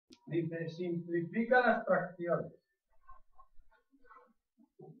Dice, simplifica las fracciones.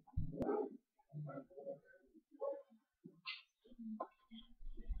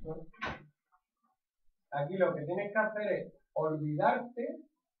 Aquí lo que tienes que hacer es olvidarte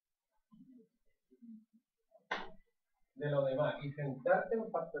de lo demás y centrarte en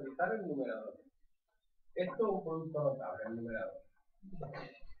factorizar el numerador. Esto es un producto notable, el numerador.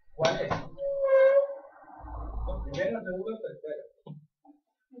 ¿Cuál es? ¿El primero, el segundo, el tercero?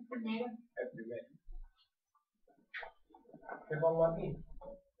 El primero. El primero. ¿Qué pongo aquí?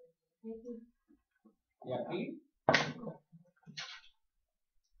 ¿Y aquí?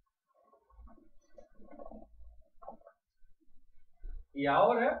 Y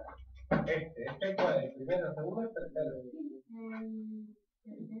ahora, este cuál es, el primero, el segundo, el tercero.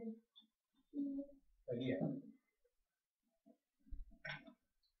 Sería.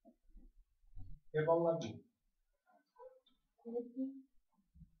 ¿Qué pongo aquí?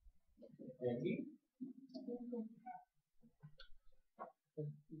 ¿Y aquí?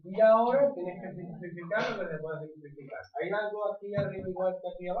 Y ahora tienes que simplificar lo que se puede simplificar. ¿Hay algo aquí arriba igual que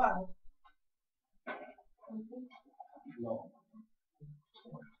aquí abajo? No.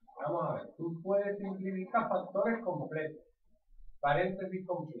 Vamos a ver, tú puedes simplificar factores completos, paréntesis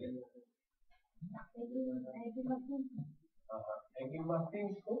completos. Ajá. X más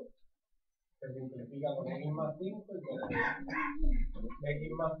 5 se simplifica con X más 5 y queda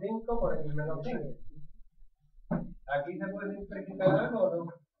X más 5 por X menos 5. ¿Aquí se puede simplificar algo o no?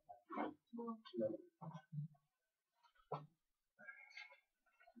 No.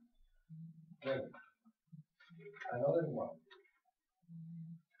 Bueno, another one.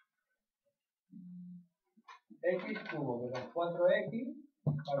 X cubo menos 4x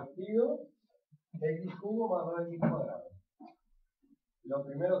partido X cubo más 2x cuadrado. Lo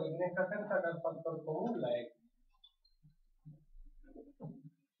primero que tienes que hacer es sacar el factor común, la X.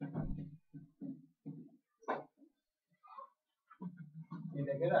 Y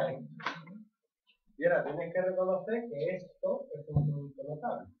te queda X. Y ahora tienes que reconocer que esto es un producto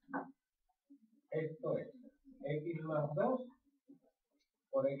notable. Esto es X más 2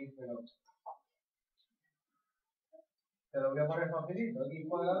 por X menos 2. Te lo voy a poner facilito. X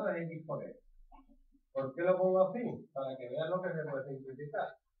cuadrado es X por X. ¿Por qué lo pongo así? Para que veas lo que se puede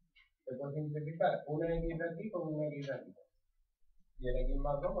simplificar. Se puede simplificar una X de aquí con una X de aquí. Y el X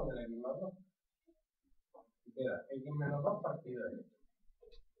más 2 con el X más 2. Y queda X menos 2 partido de X.